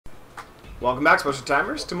Welcome back, Special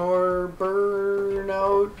Timers, to more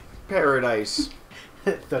Burnout Paradise.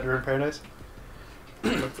 Thunder in Paradise?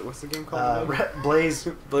 What's the game called? Blaze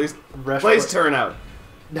Turnout.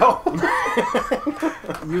 No.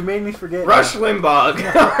 You made me forget. Rush Limbaugh.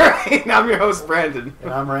 Alright, I'm your host, Brandon. And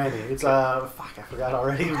I'm Randy. It's, fuck, I forgot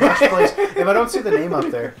already. Rush Blaze. If I don't see the name up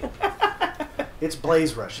there. It's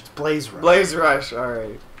BlazeRush. It's BlazeRush. BlazeRush,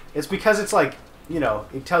 alright. It's because it's like, you know,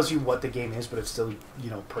 it tells you what the game is, but it's still, you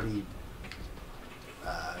know, pretty...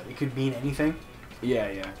 it could mean anything. Yeah,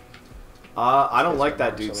 yeah. I don't like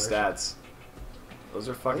that dude's stats. Those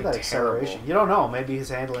are fucking terrible. You don't know. Maybe his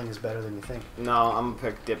handling is better than you think. No, I'm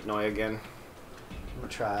gonna pick Dipnoy again. I'm gonna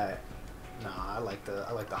try... No, I like the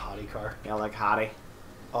hottie car. Yeah, I like hottie.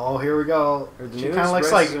 Oh, here we go. She kind of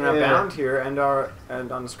looks like bound here, and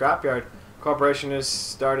on the scrapyard. Corporation has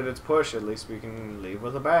started its push. At least we can leave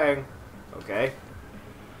with a bang. Okay.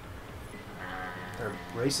 Their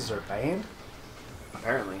races are banned?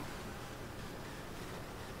 Apparently.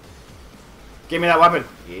 Give me that weapon.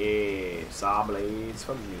 Yeah, saw blades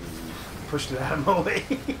from me. Pushed it out of my way.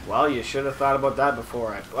 Well, you should have thought about that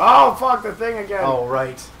before. Oh, fuck the thing again. Oh,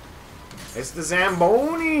 right. It's the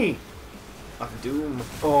Zamboni of Doom.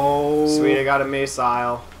 Oh. Sweet, I got a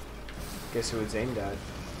missile. Guess who it's aimed at?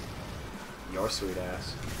 Your sweet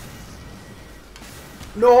ass.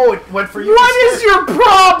 No, it went for you. What is your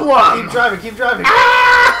problem? Keep driving, keep driving.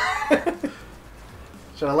 Ah!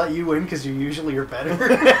 Should I let you win because you usually are better?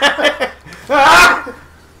 Ah!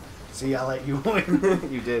 See, I let you win.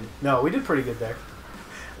 You did. No, we did pretty good there.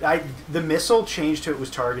 The missile changed to it was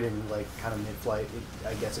targeting like kind of mid-flight.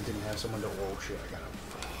 I guess it didn't have someone to. Oh shit! I got him.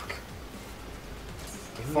 Fuck.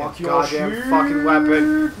 Give me a goddamn fucking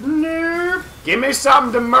weapon. Nope. Give me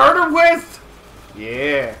something to murder with.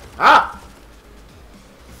 Yeah. Ah.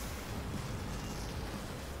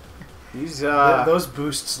 These those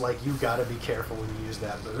boosts, like, you gotta be careful when you use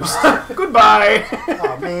that boost. Goodbye.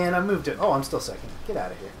 Oh man, I moved it. Oh, I'm still second. Get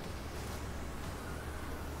out of here.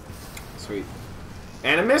 Sweet.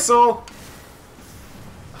 And a missile.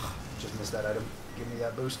 Just missed that item. Give me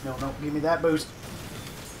that boost. No, no, give me that boost.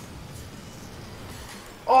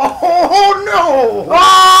 Oh no!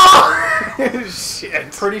 Oh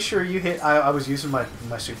shit! Pretty sure you hit. I was using my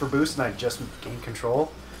super boost and I just gained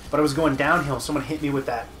control. But I was going downhill. Someone hit me with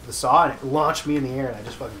the saw and it launched me in the air, and I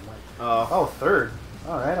just fucking went. Oh, third.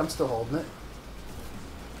 All right, I'm still holding it.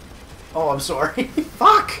 Oh, I'm sorry.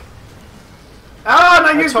 Fuck. Ah, and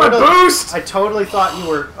I used my boost. I totally thought you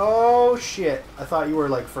were. Oh shit! I thought you were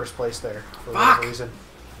like first place there for whatever reason.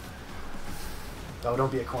 Oh,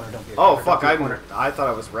 don't be a corner. Don't be a corner. Oh fuck! I thought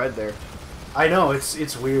I was red there. I know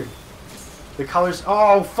it's weird. The colors.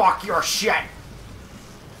 Oh fuck! Your shit.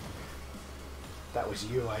 That was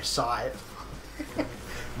you. I saw it.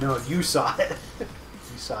 No, you saw it.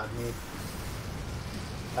 You saw me.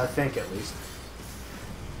 I think, at least.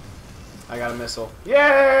 I got a missile. Yay!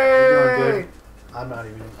 You're doing good. I'm not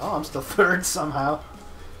even... Oh, I'm still third somehow.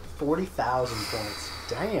 40,000 points.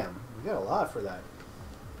 Damn. We got a lot for that.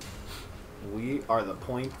 We are the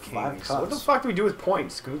point kings. 5 cups. What the fuck do we do with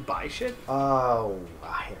points? Can we buy shit? Oh,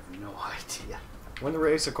 I have no idea. Win the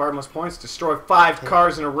race, acquire most points, destroy 5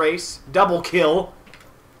 cars in a race, double kill,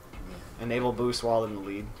 enable boost while in the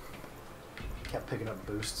lead. Kept picking up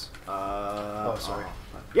boosts. Oh, sorry.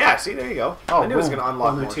 Yeah, see, there you go. Oh, I knew it was going to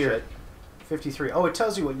unlock more shit. 53. Oh, it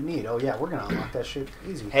tells you what you need. Oh, yeah, we're going to unlock that shit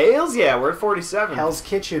easy. Hales, yeah, we're at 47. Hell's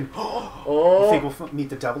Kitchen. Oh! You think we'll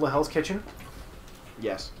meet the double of Hell's Kitchen?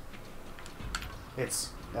 Yes.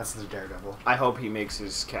 That's the Daredevil. I hope he makes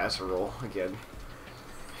his casserole again.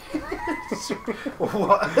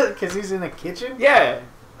 What? Because he's in a kitchen? Yeah.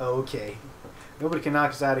 Okay. Nobody can knock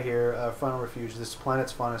us out of here. Final refuge. This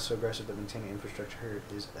planet's fauna is so aggressive that maintaining infrastructure here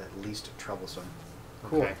is at least troublesome.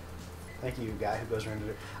 Cool. Okay. Thank you, guy who goes around to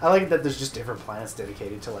it. I like that there's just different planets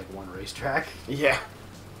dedicated to, like, one racetrack. Yeah.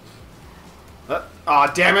 Aw,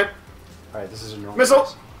 damn it. Alright, this is a normal missile!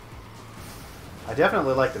 race. I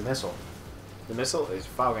definitely like the missile. The missile is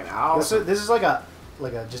fucking awesome. This is like a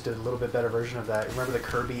just a little bit better version of that. Remember the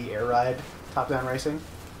Kirby Air Ride top-down racing?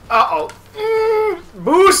 Uh-oh.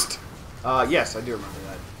 Boost! Yes, I do remember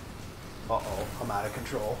that. Uh-oh. I'm out of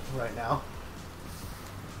control right now.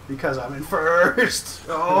 Because I'm in first.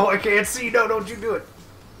 Oh, I can't see. No, don't you do it.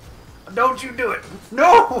 Don't you do it.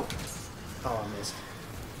 No! Oh, I missed.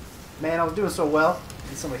 Man, I was doing so well.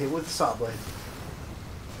 And somebody hit with the saw blade.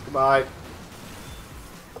 Goodbye.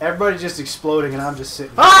 Everybody's just exploding and I'm just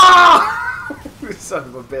sitting there. Ah! You son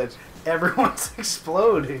of a bitch. Everyone's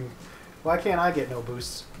exploding. Why can't I get no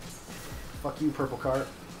boosts? Fuck you, purple car.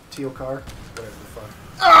 Teal car. Whatever the fuck.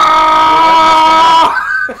 Ah!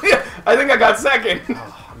 I think I got second.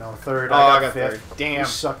 Oh, no, third. Oh, I got third. fifth. Damn. You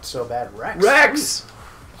sucked so bad. Rex. Rex!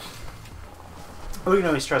 Oh, you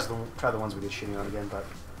know, he's try the ones we get shitting on again, but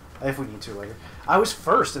if we need to later. I was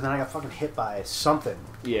first, and then I got fucking hit by something.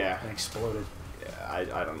 Yeah. And exploded. Yeah,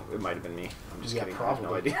 I don't know. It might have been me. I'm just kidding.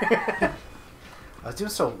 Probably. I have no idea. I was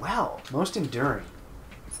doing so well. Most enduring.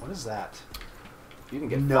 What is that? You can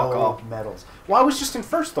get no fuck off. medals. Well, I was just in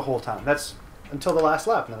first the whole time. That's until the last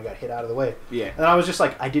lap, and then I got hit out of the way. Yeah. And I was just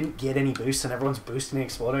like, I didn't get any boosts, and everyone's boosting and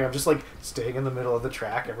exploding. I'm just like staying in the middle of the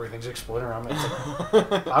track. Everything's exploding around me. It's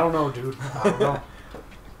like, I don't know, dude. I don't know.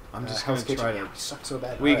 I'm just gonna try to. We suck so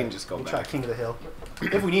bad. We can just go we'll back. try King of the Hill.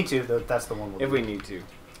 If we need to, though, that's the one we'll do. If we need to.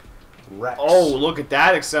 Rex. Oh, look at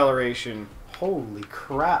that acceleration. Holy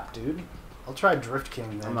crap, dude. I'll try Drift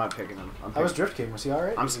King then. I'm not picking him. How was Drift King? Was he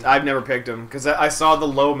alright? I've never picked him because I saw the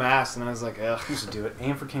low mass and I was like, ugh. You should do it.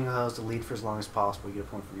 Aim for King of the Hills to lead for as long as possible. You get a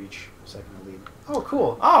point for each second to lead. Oh,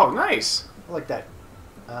 cool. Oh, nice. I like that.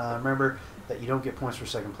 Remember that you don't get points for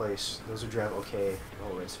second place. Those who drive okay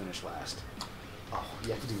always finish last. Oh, you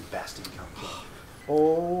have to do the best to become king.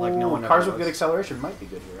 Oh, Like no one cars ever with good does. acceleration might be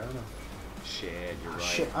good here. I don't know. Shit, you're right.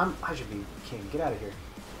 Shit, I should be king. Get out of here.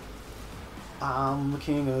 I'm the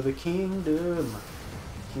king of the kingdom.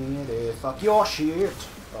 King of the fuck your shit.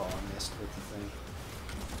 Oh, I missed with the thing.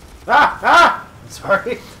 Ah!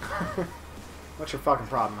 Sorry. What's your fucking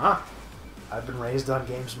problem, huh? I've been raised on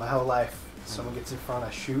games my whole life. Someone gets in front,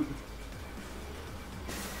 I shoot.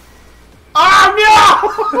 Oh no!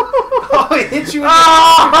 Oh, it hit you in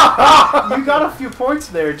Oh! You got a few points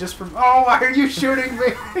there just from... Oh, why are you shooting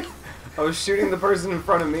me? I was shooting the person in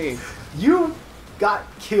front of me. You got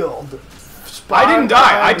killed. I didn't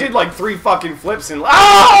die. I did like 3 fucking flips and...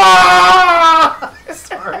 Ah!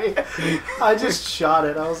 Sorry. I just shot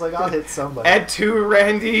it. I was like, I'll hit somebody. At 2,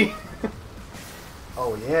 Randy.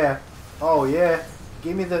 Oh, yeah. Oh, yeah.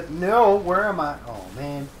 Give me the... No, where am I? Oh,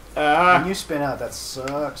 man. When you spin out, that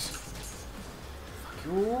sucks.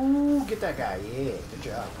 Ooh, get that guy. Yeah, good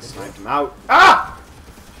job. Sniped him out. Ah!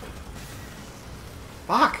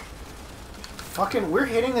 Fuck. Fucking, we're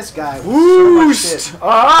hitting this guy with so much shit. Woost!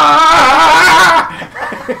 Ah!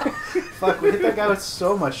 Fuck, we hit that guy with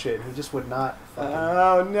so much shit. He just would not.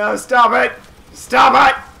 Oh no, stop it! Stop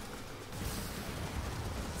it!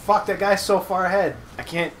 Fuck, that guy's so far ahead. I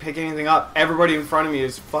can't pick anything up. Everybody in front of me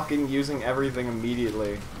is fucking using everything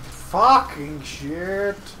immediately. Fucking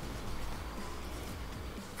shit.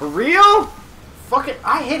 For real? Fuck it,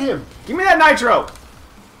 I hit him. Give me that nitro!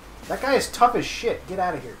 That guy is tough as shit. Get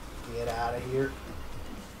out of here. Get out of here.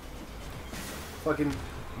 Fucking...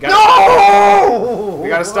 No! We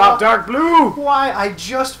gotta stop Dark Blue! Why? I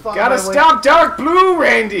just fought Gotta my way... stop Dark Blue,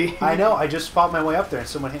 Randy! I know, I just fought my way up there and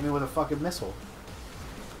someone hit me with a fucking missile.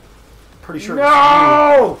 Pretty sure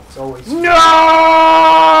No! It's always... No!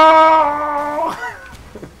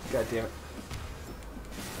 God damn it.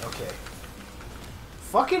 Okay.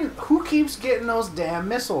 Fucking... Who keeps getting those damn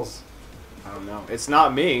missiles? I don't know. It's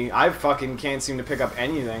not me. I fucking can't seem to pick up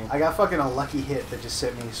anything. I got fucking a lucky hit that just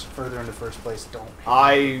sent me further into first place.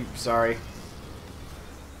 Sorry.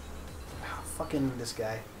 Oh, fucking this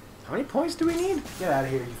guy. How many points do we need? Get out of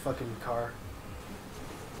here, you fucking car.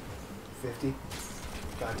 50.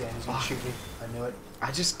 God damn, he's gonna shoot me. I knew it.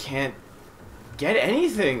 I just can't get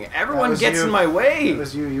anything. Everyone gets you. in my way. It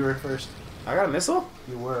was you. You were first. I got a missile?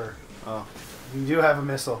 You were. Oh. You do have a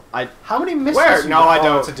missile. How many missiles? Where? No, I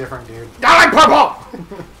don't. It's a different dude. I like purple!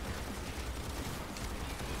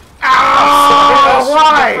 Ah!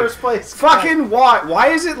 Why? First place. Fucking why? Why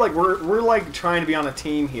is it like we're like trying to be on a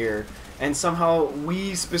team here, and somehow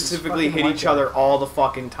we specifically hit each other all the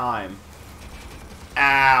fucking time?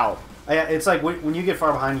 Ow! Yeah, it's like when you get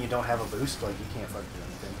far behind and you don't have a boost, like you can't fucking do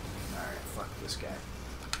anything. All right, fuck this guy.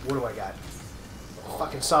 What do I got?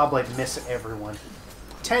 Fucking saw blade miss everyone.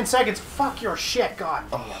 10 seconds. Fuck your shit. God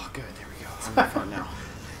damn. Oh, good. There we go. I'm in front now.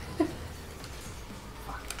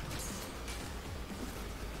 Fuck.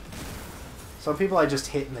 Some people I just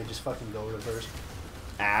hit and they just fucking go reverse.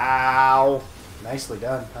 Ow! Nicely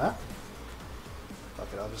done, huh?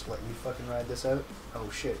 Fuck it, I'll just let you fucking ride this out. Oh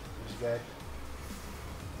shit, there's a guy.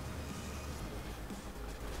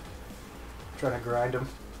 Trying to grind him.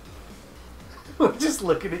 Just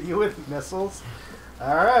looking at you with missiles.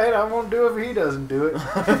 Alright, I won't do it if he doesn't do it.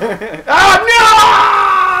 Oh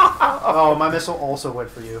no! Oh, my missile also went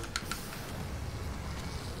for you.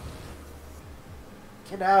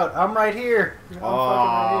 Get out, I'm right here. I'm fucking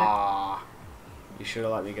right You should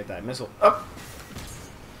have let me get that missile. Up.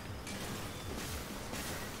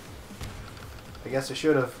 here. I guess I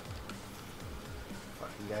should have.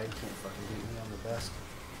 Fucking guy, you can't fucking beat me, I'm the best.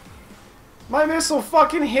 My missile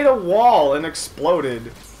fucking hit a wall and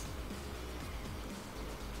exploded.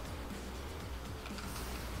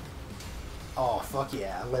 Oh, fuck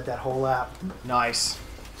yeah. I led that whole lap. Nice.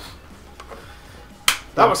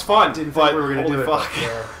 That was fun. Didn't but think we were going to do it. fuck.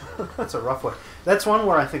 Yeah. That's a rough one. That's one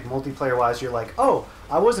where I think multiplayer-wise, you're like, oh,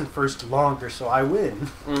 I wasn't first longer, so I win.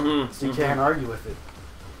 Mm-hmm. So you can't argue with it.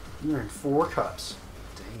 You're in 4 cups.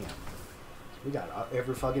 Damn. We got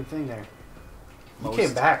every fucking thing there. You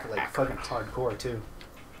came back like fucking hardcore, too.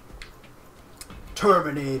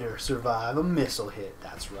 Terminator, survive a missile hit.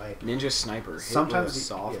 That's right. Ninja Sniper. Hit Sometimes with a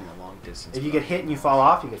saw from a long distance. If you get hit and you fall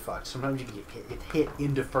off, you get fucked. Sometimes you get hit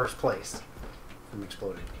into first place from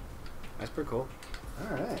exploding. That's pretty cool.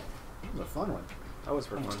 Alright. That was a fun one. That was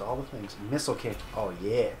pretty Almost fun. all the things. Missile king. Oh,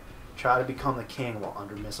 yeah. Try to become the king while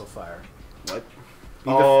under missile fire. What?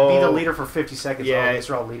 Be the leader for 50 seconds. Yeah. Oh, these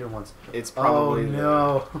are all leader ones. It's probably... Oh,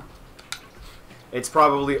 no. It's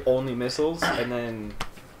probably only missiles, and then...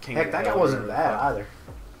 King Heck, that guy wasn't bad either.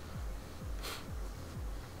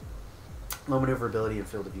 Low maneuverability and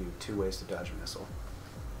field of view. 2 ways to dodge a missile.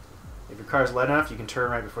 If your car is light enough, you can turn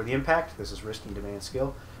right before the impact. This is risky and demands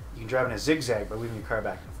skill. You can drive in a zigzag by moving your car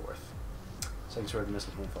back and forth. Second sort of the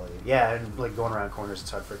missile can't follow you. Yeah, and like going around corners, it's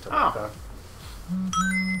hard for it to lock on.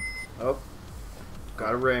 Oh.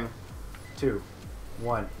 Got a ring. 2,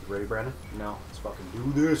 1. You ready, Brandon? No. Let's fucking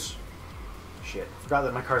do this. Shit. Forgot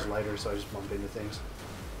that my car's lighter, so I just bumped into things.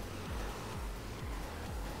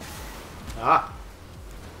 Ah.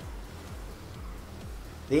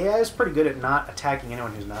 The AI is pretty good at not attacking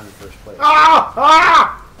anyone who's not in first place. Ah!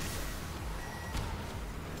 Ah!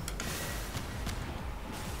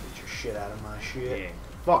 Get your shit out of my shit. Yeah.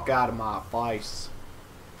 Fuck out of my face.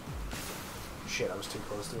 Shit, I was too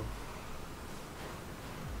close to him.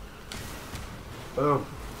 Boom.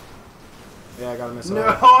 Yeah, I got a missile.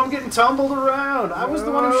 No, I'm getting tumbled around. I was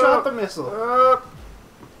the one who shot the missile.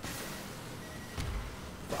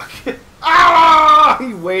 Fuck. Ah!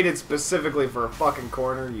 He waited specifically for a fucking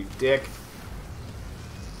corner, you dick.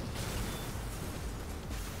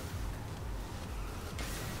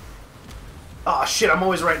 Oh shit, I'm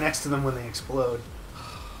always right next to them when they explode.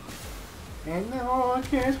 And now I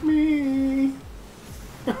catch me.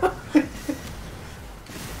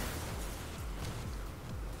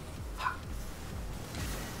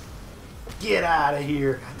 Get out of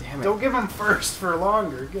here. God damn it. Don't give him first for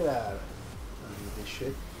longer. Get out of it. I don't need this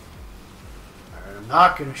shit. Alright, I'm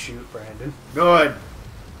not gonna shoot Brandon. Good.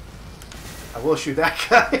 I will shoot that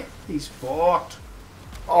guy. He's fucked.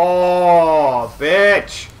 Oh,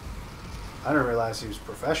 bitch. I didn't realize he was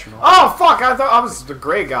professional. Oh, fuck. I thought I was the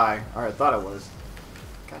gray guy. Or I thought I was.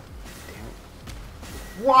 God damn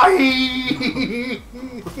it. Why?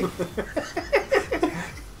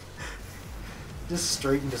 Just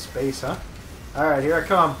straight into space, huh? Alright, here I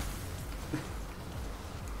come.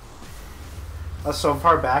 I was so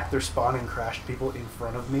far back, they're spawning crashed people in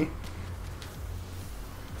front of me.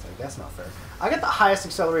 It's like, that's not fair. I got the highest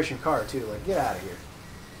acceleration car, too. Like, get out of here.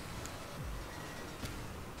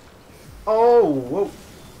 Oh, whoa.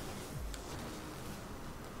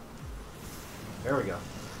 There we go.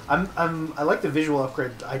 I like the visual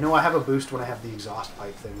upgrade. I know I have a boost when I have the exhaust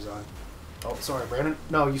pipe things on. Oh, sorry, Brandon.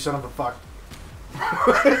 No, you son of a fuck.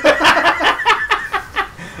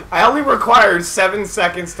 I only required 7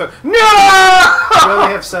 seconds to... No! You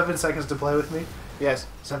only have 7 seconds to play with me? Yes.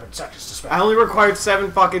 7 seconds to spend. I only required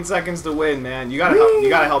 7 fucking seconds to win, man. You gotta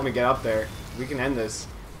help me get up there. We can end this.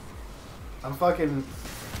 I'm trying.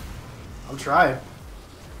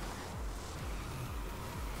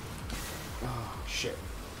 Oh, shit.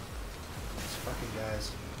 These fucking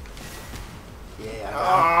guys. Yeah, I got him.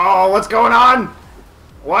 Oh, what's going on?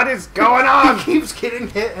 What is going on? He keeps getting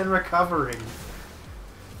hit and recovering.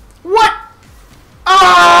 What?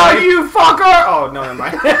 Oh, you fucker! Oh, no, never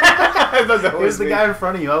mind. I thought that Here's the me. guy in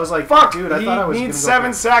front of you. I was like, Fuck, dude, I thought I was he gonna needs go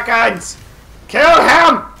 7 for... seconds. Kill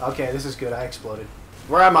him! Okay, this is good. I exploded.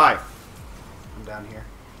 Where am I? I'm down here.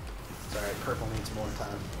 It's alright, purple needs more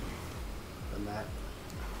time than that.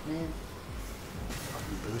 Man.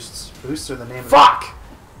 Fucking boosts. Boosts are the name of Fuck!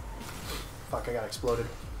 Fuck, I got exploded.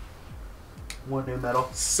 1 new medal.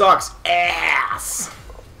 Sucks ass.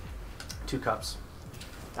 2 cups.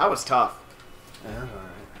 That was tough. Alright.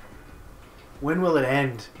 When will it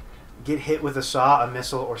end? Get hit with a saw, a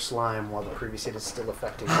missile, or slime while the previous hit is still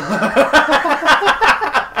affecting you.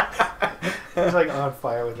 I was like on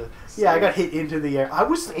fire with it. Yeah, I got hit into the air. I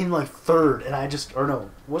was in like 3rd, and I just... Or no.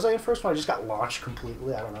 Was I in 1st one? I just got launched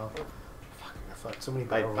completely. I don't know. Fuck, I fucked so many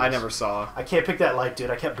barrels. I never saw. I can't pick that light, dude.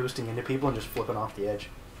 I kept boosting into people and just flipping off the edge.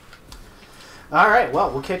 Alright, well,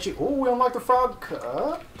 we'll catch you... Oh, we unlocked the frog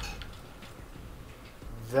cup.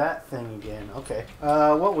 That thing again. Okay.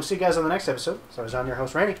 Well, we'll see you guys on the next episode. So I was on your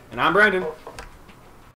host, Randy. And I'm Brandon. Oh.